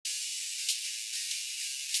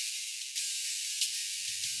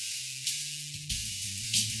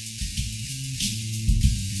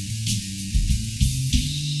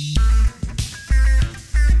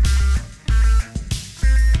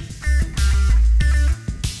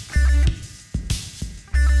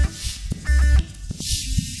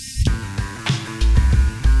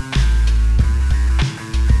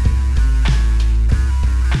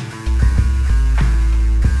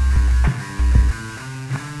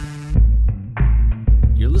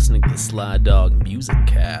Sly Dog Music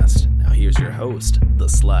Cast. Now here's your host, the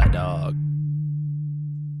Sly Dog.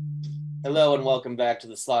 Hello and welcome back to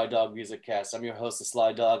the Sly Dog Music Cast. I'm your host, the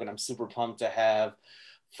Sly Dog, and I'm super pumped to have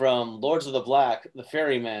from Lords of the Black, The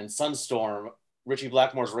Ferryman, Sunstorm, Richie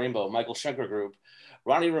Blackmore's Rainbow, Michael Schenker Group,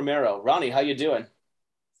 Ronnie Romero. Ronnie, how you doing?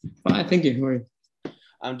 Fine, thank you. How are you?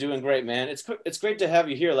 I'm doing great, man. It's great to have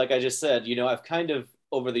you here. Like I just said, I've kind of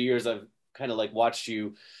over the years I've kind of like watched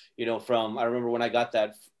you, from I remember when I got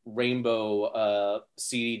that Rainbow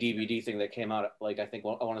CD DVD thing that came out, like I think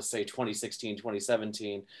I want to say 2016,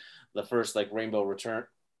 2017, the first like Rainbow return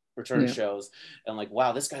shows, and like,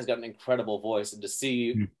 wow, this guy's got an incredible voice, and to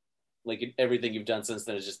see like everything you've done since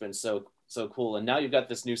then has just been so cool. And now you've got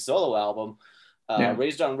this new solo album,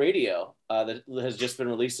 Raised on Radio, that has just been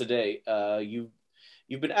released today.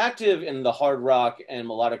 You've been active in the hard rock and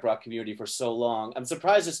melodic rock community for so long. I'm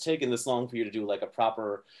surprised it's taken this long for you to do like a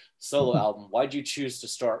proper solo album. Why'd you choose to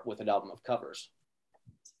start with an album of covers?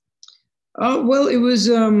 Well, it was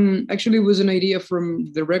actually it was an idea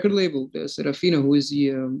from the record label, Serafino, who is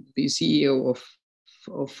the CEO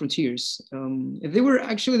of Frontiers. They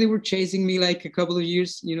were chasing me like a couple of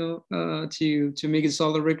years, to make a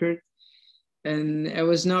solo record, and I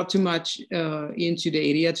was not too much into the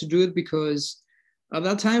idea to do it because at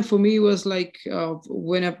that time for me it was like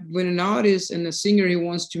when an artist and a singer he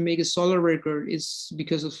wants to make a solo record, it's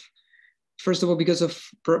because of first of all because of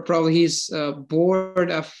probably he's bored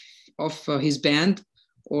of his band,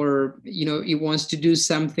 or he wants to do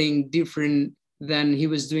something different than he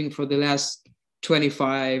was doing for the last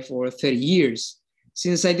 25 or 30 years.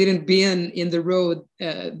 Since I didn't be in the road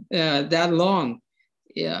that long,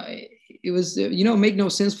 it was make no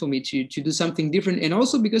sense for me to do something different. And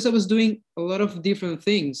also because I was doing a lot of different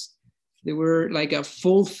things, they were like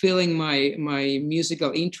fulfilling my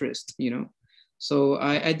musical interest, so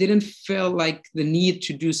I didn't feel like the need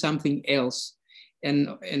to do something else. And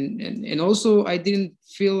also I didn't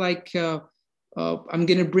feel like I'm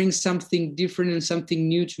gonna bring something different and something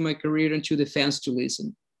new to my career and to the fans to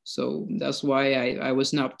listen. So that's why I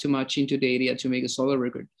was not too much into the idea to make a solo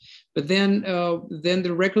record. But then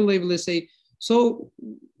the record label, they say, so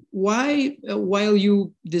why while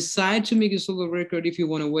you decide to make a solo record, if you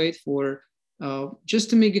want to wait for just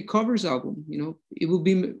to make a covers album, it will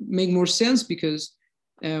make more sense because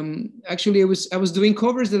actually I was doing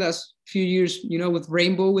covers the last few years, with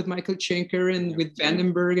Rainbow, with Michael Schenker, and with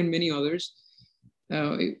Vandenberg and many others.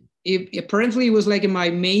 Apparently it was like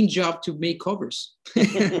my main job to make covers.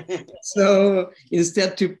 So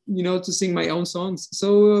instead to sing my own songs.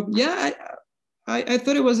 So I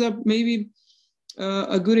thought it was maybe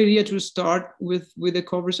a good idea to start with a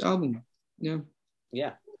covers album.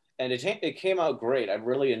 Yeah, and it came out great. I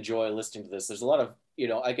really enjoy listening to this. There's a lot of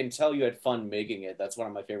I can tell you had fun making it. That's one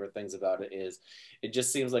of my favorite things about it, is it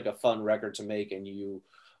just seems like a fun record to make. And you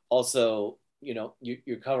also,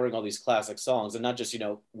 you're covering all these classic songs, and not just,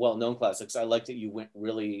 well-known classics. I like that you went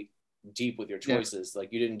really deep with your choices.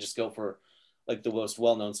 Like you didn't just go for like the most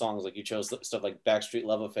well-known songs. Like you chose stuff like Backstreet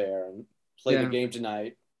Love Affair and Play the Game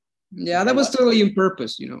Tonight. Yeah, that was totally on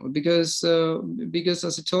purpose, because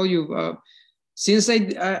as I told you, since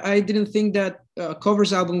I didn't think that a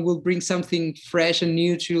covers album will bring something fresh and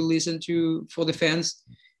new to listen to for the fans,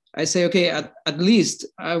 I say, okay, at least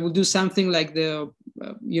I will do something like the,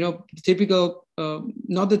 typical,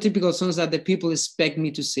 not the typical songs that the people expect me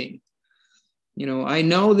to sing. I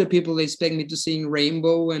know the people expect me to sing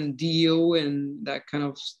Rainbow and Dio and that kind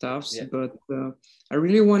of stuff, but I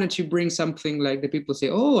really wanted to bring something like the people say,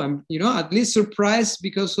 oh, I'm, at least surprised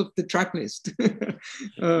because of the track list.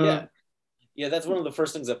 Yeah, that's one of the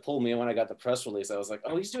first things that pulled me in when I got the press release. I was like,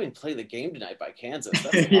 oh, he's doing Play the Game Tonight by Kansas.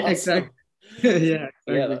 That's awesome. Yeah,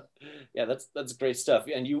 exactly. That's great stuff.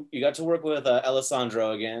 And you got to work with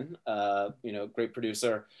Alessandro again, great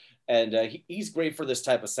producer. And he's great for this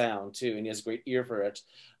type of sound too, and he has a great ear for it.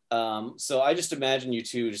 So I just imagine you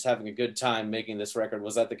two just having a good time making this record.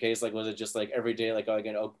 Was that the case? Like, was it just like every day, like,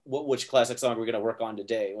 which classic song are we going to work on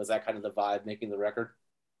today? Was that kind of the vibe making the record?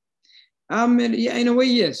 In a way,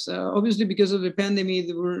 yes. Obviously, because of the pandemic,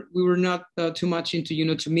 we were not too much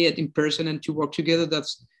into to meet in person and to work together.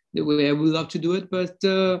 That's the way I would love to do it. But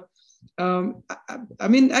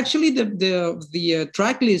actually, the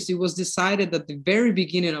track list, it was decided at the very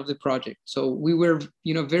beginning of the project. So we were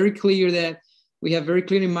very clear that we have very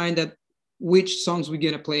clear in mind that which songs we're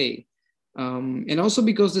gonna play. And also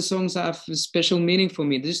because the songs have a special meaning for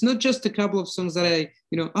me. There's not just a couple of songs that I,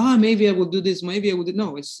 maybe I will do this, maybe I will do.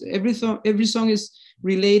 No, it's every song is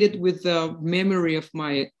related with the memory of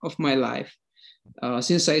my life.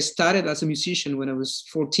 Since I started as a musician when I was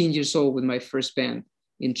 14 years old with my first band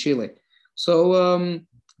in Chile. So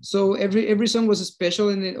So every song was special,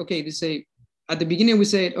 and then okay, they say at the beginning we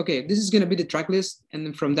said, okay, this is gonna be the track list, and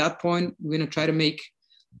then from that point we're gonna try to make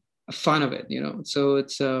fun of it, you know. So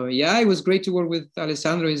it's yeah, it was great to work with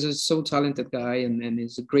Alessandro. He's a so talented guy, and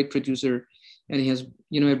he's a great producer, and he has,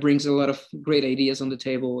 you know, it brings a lot of great ideas on the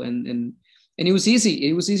table, and it was easy.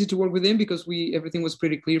 It was easy to work with him because we everything was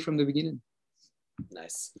pretty clear from the beginning.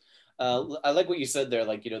 Nice. I like what you said there.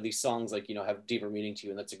 Like, you know, these songs, like, you know, have deeper meaning to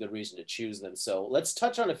you, and that's a good reason to choose them. So let's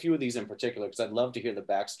touch on a few of these in particular, because I'd love to hear the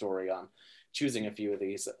backstory on choosing a few of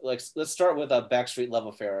these. Like, let's start with a Backstreet Love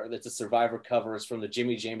Affair. It's a Survivor cover. It's from the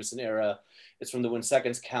Jimmy Jameson era. It's from the When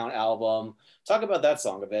Seconds Count album. Talk about that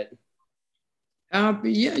song a bit.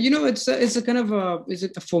 Yeah, you know, it's a kind of a, is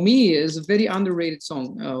it for me is a very underrated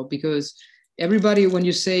song because everybody, when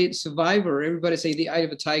you say Survivor, everybody say The Eye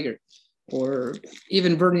of a Tiger, or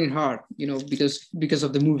even Burning Heart, you know, because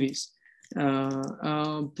of the movies.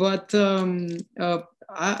 But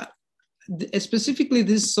specifically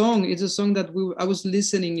this song is a song that I was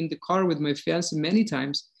listening in the car with my fiance many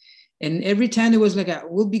times, and every time it was like, it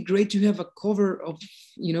would be great to have a cover of,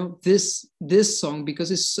 you know, this song,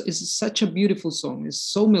 because it's such a beautiful song. It's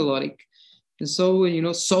so melodic and so, you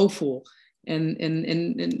know, soulful, and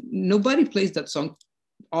nobody plays that song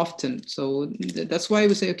often. So that's why I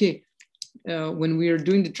would say, okay, when we are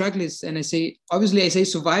doing the track list, and I say, obviously I say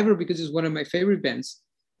Survivor because it's one of my favorite bands.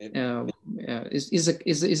 Is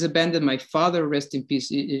a band that my father, rest in peace,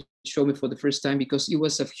 he showed me for the first time, because he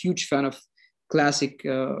was a huge fan of classic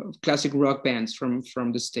rock bands from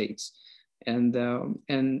the States, and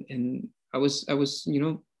I was, you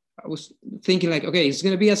know, I was thinking like, okay, it's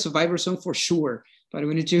gonna be a Survivor song for sure, but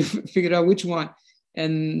we need to figure out which one.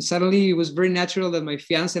 And suddenly it was very natural that my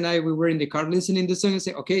fiance and we were in the car listening to the song and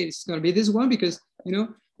say, okay, it's gonna be this one, because, you know,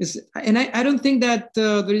 it's, and I don't think that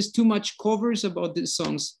there is too much covers about these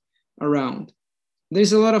songs around.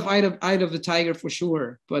 There's a lot of Eye of the Tiger for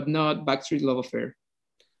sure, but not Backstreet Love Affair.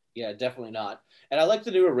 Yeah, definitely not. And I like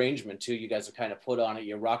the new arrangement too. You guys have kind of put on it.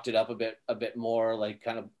 You rocked it up a bit more. Like,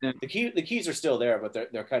 kind of, yeah. The keys are still there, but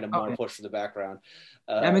they're kind of more pushed to the background.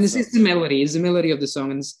 I mean, it's the melody. It's the melody of the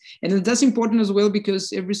song, and that's important as well,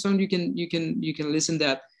 because every song you can listen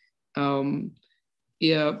that.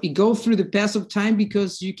 Yeah, it goes through the pass of time,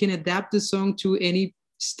 because you can adapt the song to any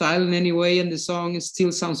style in any way, and the song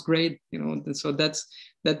still sounds great. You know, so that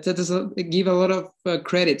does give a lot of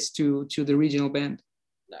credits to the original band.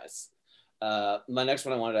 Nice. My next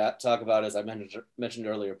one I wanted to talk about, as I mentioned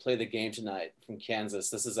earlier, Play the Game Tonight from Kansas.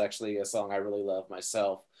 This is actually a song I really love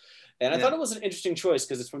myself. And I thought it was an interesting choice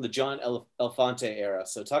because it's from the John Elefante era.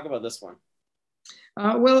 So talk about this one.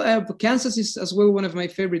 Kansas is as well one of my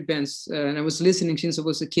favorite bands. And I was listening since I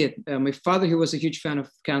was a kid. My father, he was a huge fan of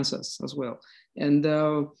Kansas as well. And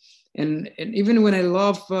even when I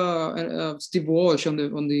love Steve Walsh on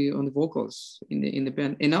the vocals in the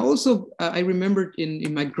band, and I remembered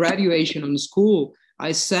in my graduation on school,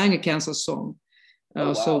 I sang a Kansas song.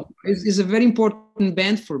 Wow. So it's a very important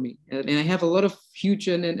band for me, and I have a lot of huge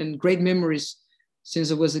and great memories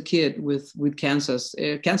since I was a kid with Kansas.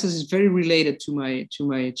 Kansas is very related to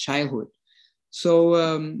my childhood. So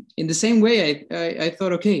in the same way, I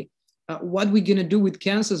thought, okay, what we gonna do with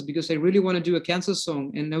Kansas, because I really want to do a Kansas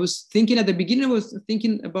song. And I was thinking at the beginning, I was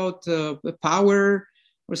thinking about Power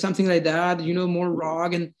or something like that, you know, more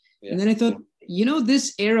rock. And then I thought, you know,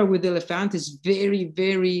 this era with Elefante is very,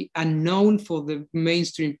 very unknown for the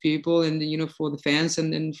mainstream people, and, you know, for the fans,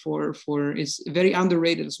 and for it's very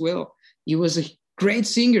underrated as well. He was a great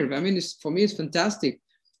singer. I mean, for me, it's fantastic.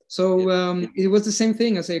 So it was the same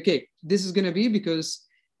thing. I say, okay, this is gonna be, because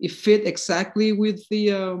it fit exactly with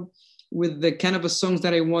the kind of a songs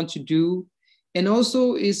that I want to do. And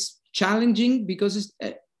also is challenging, because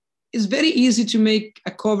it's very easy to make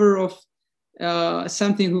a cover of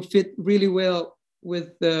something who fit really well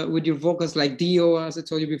with your vocals, like Dio, as I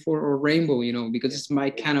told you before, or Rainbow, you know, because it's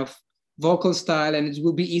my kind of vocal style, and it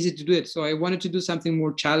will be easy to do it. So I wanted to do something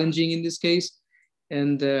more challenging in this case.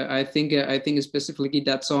 And I think specifically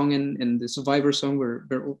that song and the Survivor song were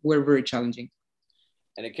very challenging.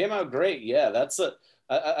 And it came out great. Yeah,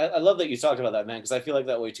 I love that you talked about that, man, because I feel like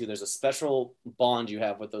that way too. There's a special bond you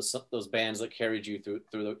have with those bands that carried you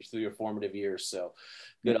through your formative years. So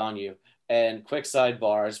good on you. And quick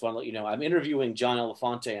sidebar, I just want to let you know, I'm interviewing John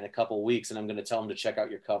Elefante in a couple of weeks, and I'm going to tell him to check out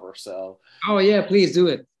your cover. So. Oh yeah, please do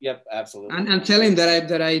it. Yep, absolutely. And tell him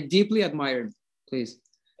that I deeply admire him, please.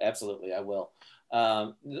 Absolutely, I will.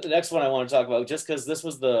 The next one I want to talk about, just because this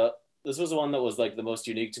was the one that was like the most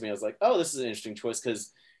unique to me. I was like, oh, this is an interesting choice,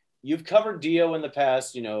 because you've covered Dio in the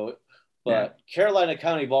past, you know, but Carolina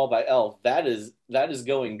County Ball by Elf, that is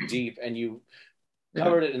going deep, and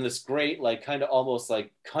covered it in this great, like kind of almost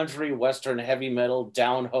like country western heavy metal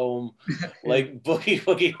down home, like boogie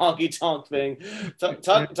woogie honky tonk thing.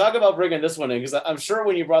 Talk about bringing this one in, because I'm sure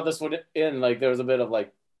when you brought this one in, like there was a bit of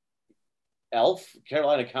like Elf,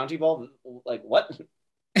 Carolina County Ball, like what?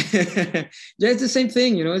 Yeah, it's the same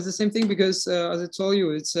thing, you know. It's the same thing because, as I told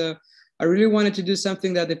you, it's I really wanted to do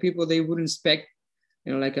something that the people they wouldn't expect.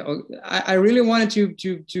 You know, like I really wanted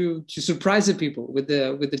to surprise the people with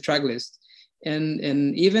the track list, and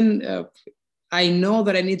even I know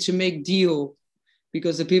that I need to make Dio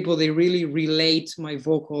because the people they really relate my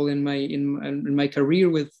vocal in my career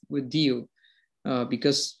with Dio,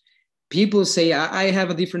 because people say I have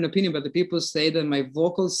a different opinion, but the people say that my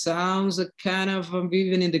vocal sounds a kind of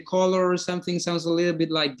even in the color or something sounds a little bit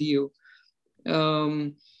like Dio.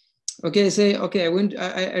 Okay, I say okay.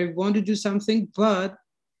 I want to do something, but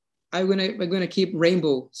I'm gonna keep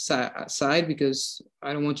Rainbow side because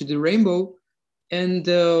I don't want to do Rainbow. And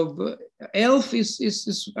Elf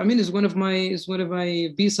is I mean is one of my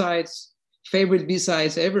B-sides, favorite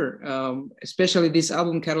B-sides ever. Especially this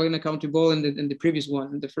album Carolina County Ball and the previous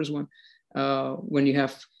one, the first one, when you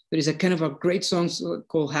have there is a kind of a great songs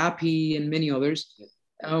called Happy and many others.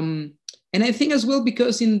 And I think as well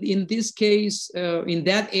because in this case, in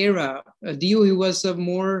that era, Dio he was a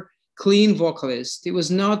more clean vocalist. He was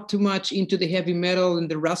not too much into the heavy metal and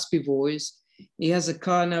the raspy voice. He has a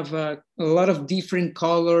kind of a lot of different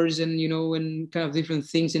colors and you know and kind of different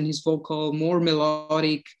things in his vocal, more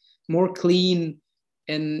melodic, more clean,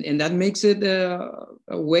 and that makes it a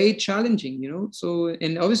way challenging, you know. So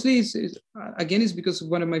and obviously again it's because of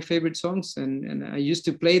one of my favorite songs, and I used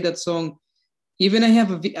to play that song. Even I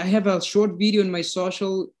have a short video in my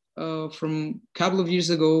social from a couple of years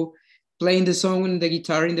ago, playing the song on the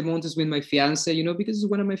guitar in the mountains with my fiance, you know, because it's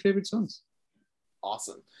one of my favorite songs.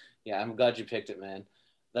 Awesome. Yeah, I'm glad you picked it, man.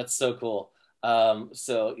 That's so cool.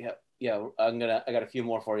 So yeah, I got a few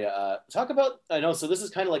more for you. Talk about, I know, so this is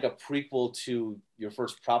kind of like a prequel to your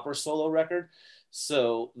first proper solo record.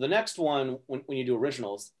 So the next one, when you do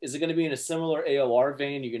originals, is it going to be in a similar AOR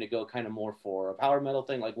vein? You're going to go kind of more for a power metal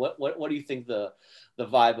thing? Like what do you think the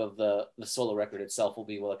vibe of the solo record itself will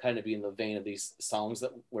be? Will it kind of be in the vein of these songs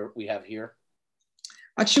that we have here?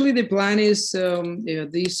 Actually, the plan is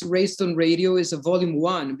this Raised on Radio is a volume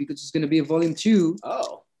 1 because it's going to be a volume 2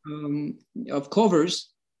 of covers.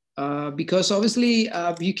 Because obviously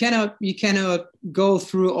you cannot go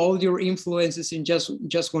through all your influences in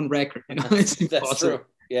just one record. You know, it's impossible. That's true.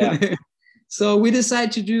 Yeah. So we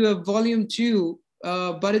decided to do a volume 2,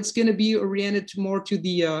 but it's going to be oriented more to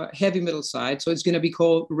the heavy metal side. So it's going to be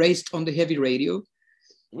called Raised on the Heavy Radio.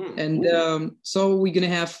 And so we're going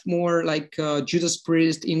to have more like Judas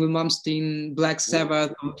Priest, Yngwie Malmsteen, Black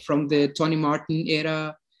Sabbath from the Tony Martin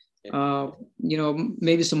era. You know,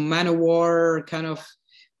 maybe some Manowar kind of.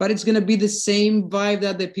 But it's going to be the same vibe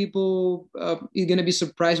that the people are going to be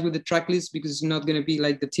surprised with the track list because it's not going to be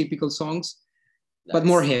like the typical songs, but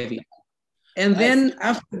more heavy. And then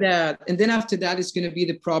after that, it's going to be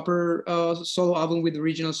the proper solo album with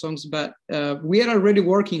original songs. But we are already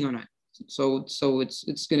working on it, so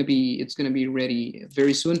it's going to be ready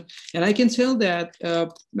very soon. And I can tell that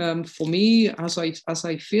for me, as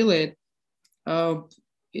I feel it,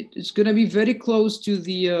 it's going to be very close to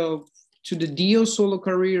the Dio solo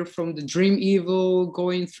career, from the Dream Evil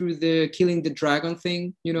going through the Killing the Dragon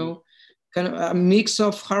thing, you know, kind of a mix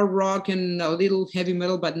of hard rock and a little heavy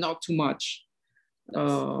metal, but not too much.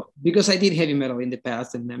 Because I did heavy metal in the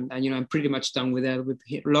past, and you know, I'm pretty much done with that, with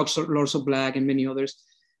Lords of Black and many others.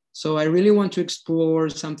 So I really want to explore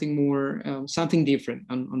something more, something different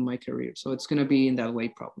on my career. So it's going to be in that way,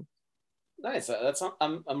 probably. Nice.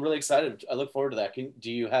 I'm really excited. I look forward to that.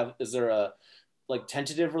 Is there a like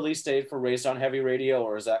tentative release date for Raised on Heavy Radio,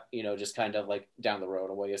 or is that, you know, just kind of like down the road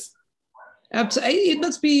a ways? It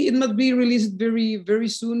must be released very, very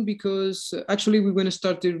soon, because actually we're going to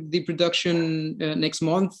start the production next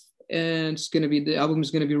month, and the album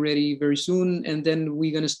is going to be ready very soon. And then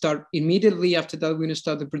we're going to start immediately after that. We're going to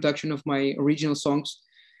start the production of my original songs,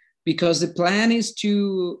 because the plan is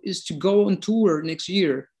to go on tour next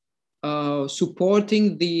year,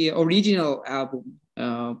 supporting the original album.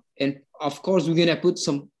 And of course, we're going to put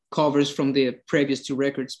some covers from the previous 2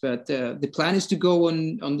 records, but the plan is to go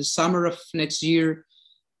on the summer of next year,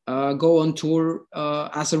 go on tour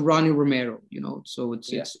as a Ronnie Romero, you know. So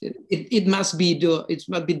it must be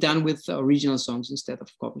done with original songs instead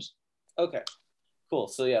of covers. Okay, cool.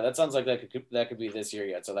 So yeah, that sounds like that could be this year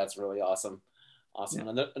yet. So that's really awesome.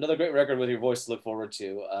 Yeah. Another great record with your voice to look forward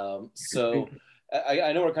to. So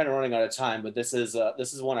I know we're kind of running out of time, but this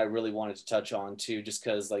is one I really wanted to touch on too, just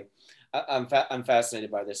because like I'm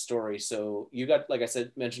fascinated by this story. So you got, like I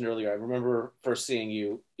said, mentioned earlier, I remember first seeing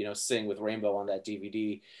you, sing with Rainbow on that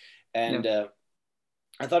DVD. And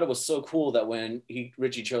I thought it was so cool that when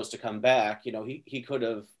Richie chose to come back, he could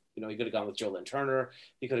have, he could have gone with Joe Lynn Turner.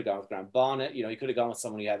 He could have gone with Graham Bonnet. He could have gone with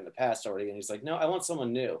someone he had in the past already. And he's like, no, I want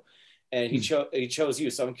someone new. And he chose you.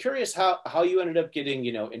 So I'm curious how you ended up getting,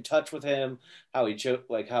 in touch with him, how he chose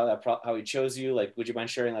you. Like, would you mind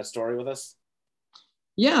sharing that story with us?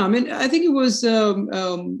 Yeah, I mean, I think it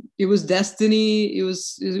was destiny. It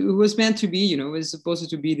was meant to be. It was supposed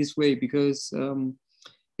to be this way because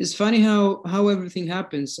it's funny how everything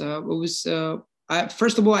happens. First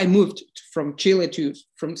of all, I moved from Chile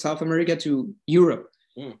from South America to Europe,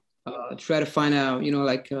 try to find out,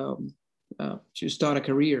 to start a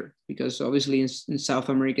career, because obviously in South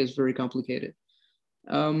America it's very complicated.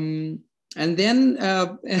 And then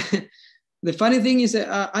the funny thing is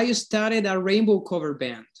that I started a Rainbow cover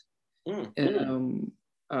band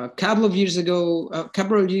a couple of years ago, a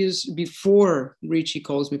couple of years before Richie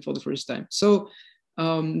calls me for the first time. So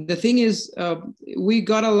the thing is, we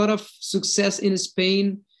got a lot of success in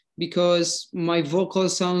Spain because my vocal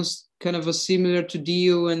sounds kind of similar to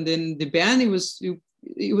Dio, and then the band,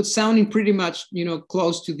 it was sounding pretty much,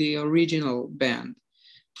 close to the original band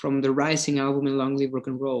from the Rising album and Long Live Rock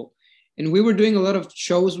and Roll. And we were doing a lot of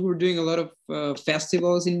shows. We were doing a lot of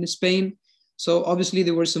festivals in Spain. So obviously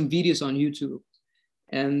there were some videos on YouTube.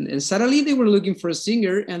 And suddenly they were looking for a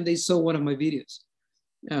singer, and they saw one of my videos.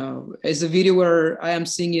 It's a video where I am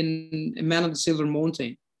singing "Man on the Silver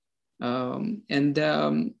Mountain," and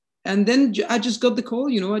then I just got the call.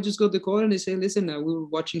 I just got the call, and they say, "Listen, we were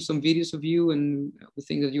watching some videos of you, and we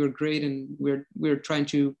think that you are great, and we're trying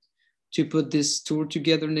to put this tour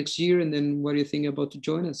together next year. And then what do you think about to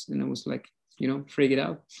join us?" And I was like, freak it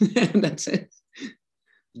out. And that's it.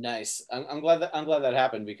 Nice. I'm glad that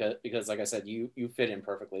happened because like I said, you fit in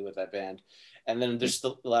perfectly with that band. And then there's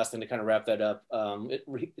the last thing to kind of wrap that up.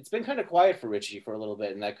 It's been kind of quiet for Richie for a little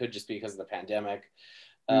bit, and that could just be because of the pandemic.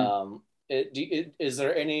 Is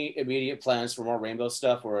there any immediate plans for more Rainbow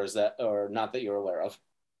stuff, or not that you're aware of?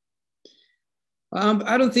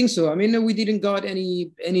 I don't think so. I mean, we didn't got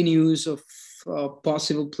any news of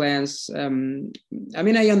possible plans. I mean,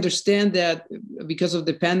 I understand that because of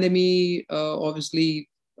the pandemic, obviously,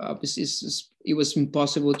 it was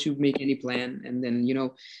impossible to make any plan. And then,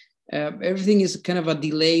 everything is kind of a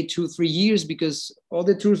delay 2-3 years, because all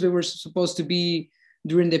the tours that were supposed to be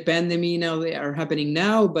during the pandemic, now they are happening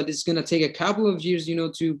now, but it's going to take a couple of years,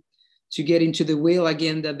 to get into the wheel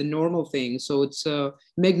again, that the normal thing. So it's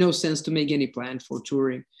make no sense to make any plan for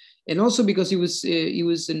touring. And also because it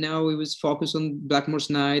was focused on Blackmore's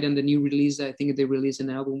Night and the new release. I think they released an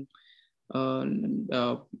album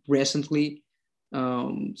recently.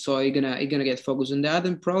 So I'm gonna get focused on that,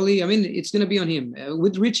 and probably, I mean, it's gonna be on him.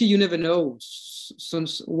 With Richie, you never know.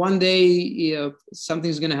 Since one day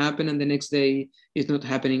something's gonna happen, and the next day it's not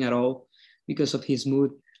happening at all because of his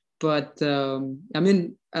mood. But I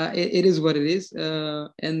mean, it is what it is,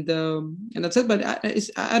 and that's it. But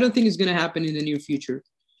I don't think it's gonna happen in the near future.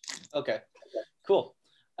 Okay, cool.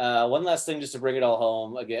 One last thing, just to bring it all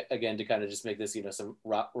home again to kind of just make this, some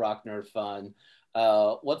rock nerd fun.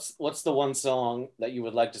 What's the one song that you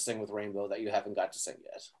would like to sing with Rainbow that you haven't got to sing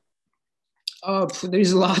yet? Oh,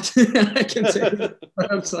 there's a lot. I can say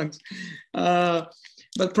songs,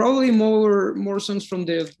 but probably more songs from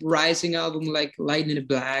the Rising album, like Lightning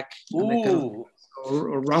Black,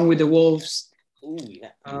 or Run with the Wolves. Ooh,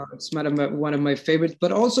 yeah. It's one of my favorites,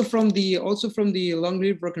 but also from the Long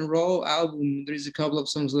Live Rock and Roll album, there is a couple of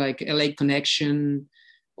songs like LA Connection,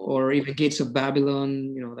 or even Gates of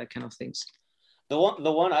Babylon, that kind of things. The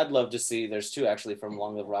one I'd love to see, there's two actually from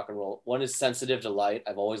Long Live Rock and Roll. One is Sensitive to Light.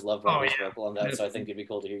 I've always loved Rainbow's vocal on that, so I think it'd be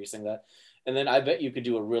cool to hear you sing that. And then I bet you could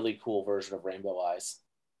do a really cool version of Rainbow Eyes.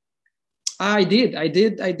 I did. Oh,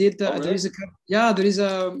 really?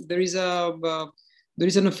 There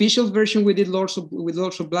is an official version we did with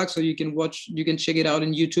Lords of Black, so you can check it out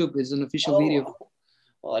on YouTube. It's an official video.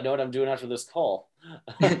 Well, I know what I'm doing after this call.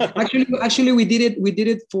 actually, we did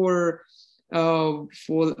it for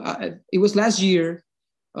it was last year,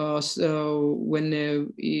 so when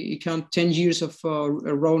you count 10 years of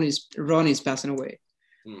Ronnie's passing away.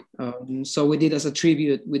 So we did as a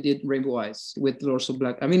tribute. We did Rainbow Eyes with Lords of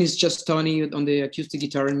Black. I mean, it's just Tony on the acoustic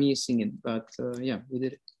guitar and me singing, but yeah, we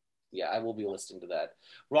did it. Yeah, I will be listening to that.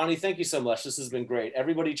 Ronnie, thank you so much. This has been great.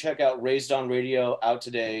 Everybody check out Raised on Radio, out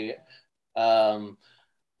today. Ronnie,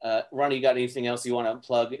 you got anything else you want to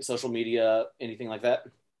plug? Social media, anything like that?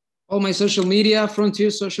 All my social media, Frontier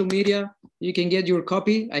social media. You can get your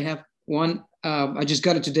copy. I have one I just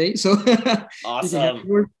got it today, so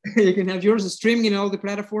Awesome. you can have yours streaming in all the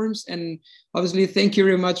platforms. And obviously, thank you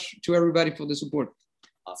very much to everybody for the support.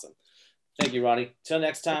 Awesome. Thank you, Ronnie. Till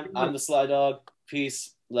next time, I'm the Sly Dog.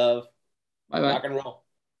 Peace, love, Bye-bye. rock and roll.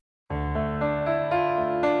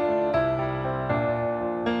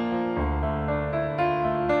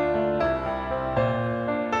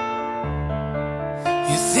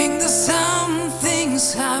 You think there's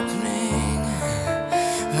something's happening,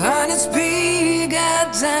 and it's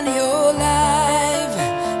bigger than your life,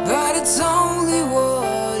 but it's only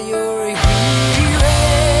what you're hearing.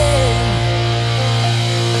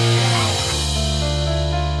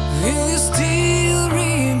 Will you still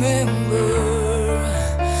remember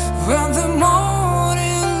when the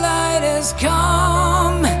morning light has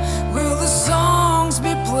come? Will the songs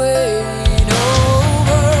be played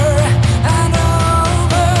over and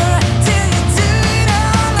over till you do it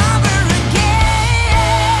all over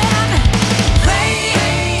again? Play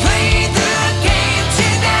the game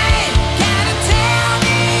tonight. Can you tell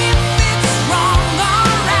me if it's wrong or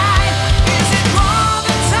right? Is it worth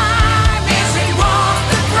the time? Is it worth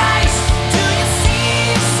the price? Do you see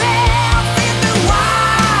yourself in the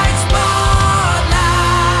white spotlight?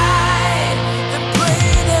 Then play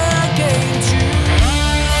the game tonight.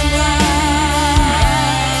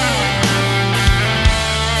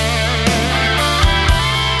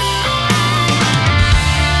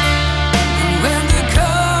 And when the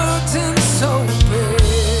curtains open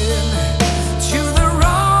to the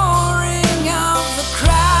roaring of the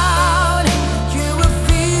crowd, you will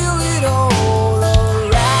feel it all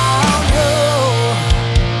around you.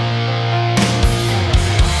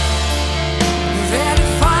 Then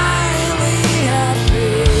it finally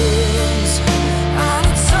happens, and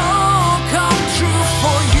it's all come true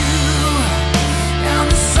for you. And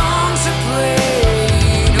the songs are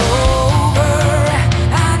played over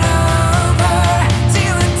and over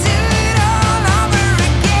till you do it all over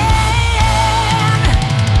again.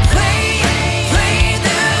 Play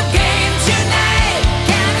the game tonight.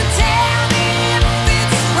 Can you tell me if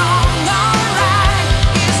it's wrong or right?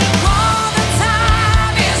 Is it worth the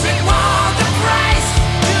time? Is it worth the price?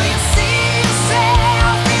 Do you see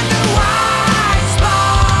yourself in the white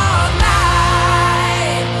spotlight?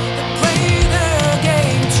 Then play the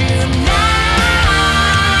game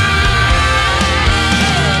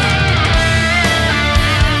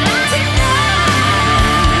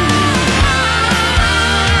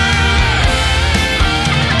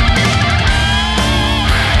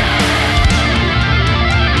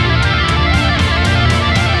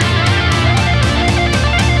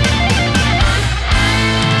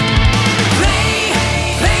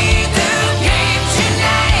Play the game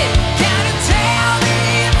tonight. Can you tell me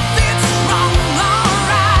if it's wrong or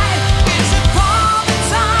right? Is it worth the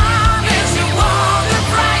time? Is it worth the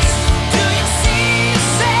price? Do you see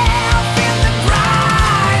yourself in the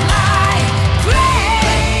bright light? Play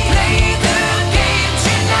the game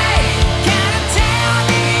tonight. Can you tell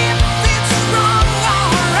me if it's wrong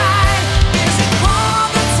or right? Is it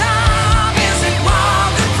worth the time? Is it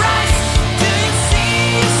worth the price? Do you see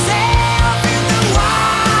yourself in the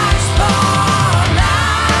white spotlight?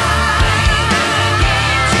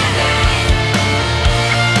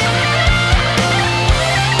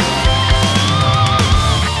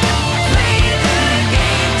 Play the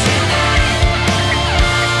game tonight.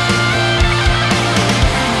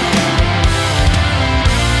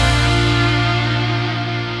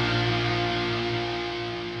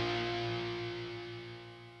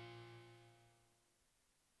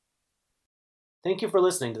 Thank you for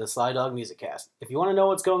listening to the Sly Dog Music Cast. If you want to know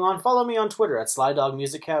what's going on, follow me on Twitter at Sly Dog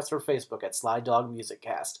Music Cast or Facebook at Sly Dog Music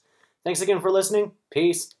Cast. Thanks again for listening.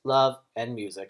 Peace, love, and music.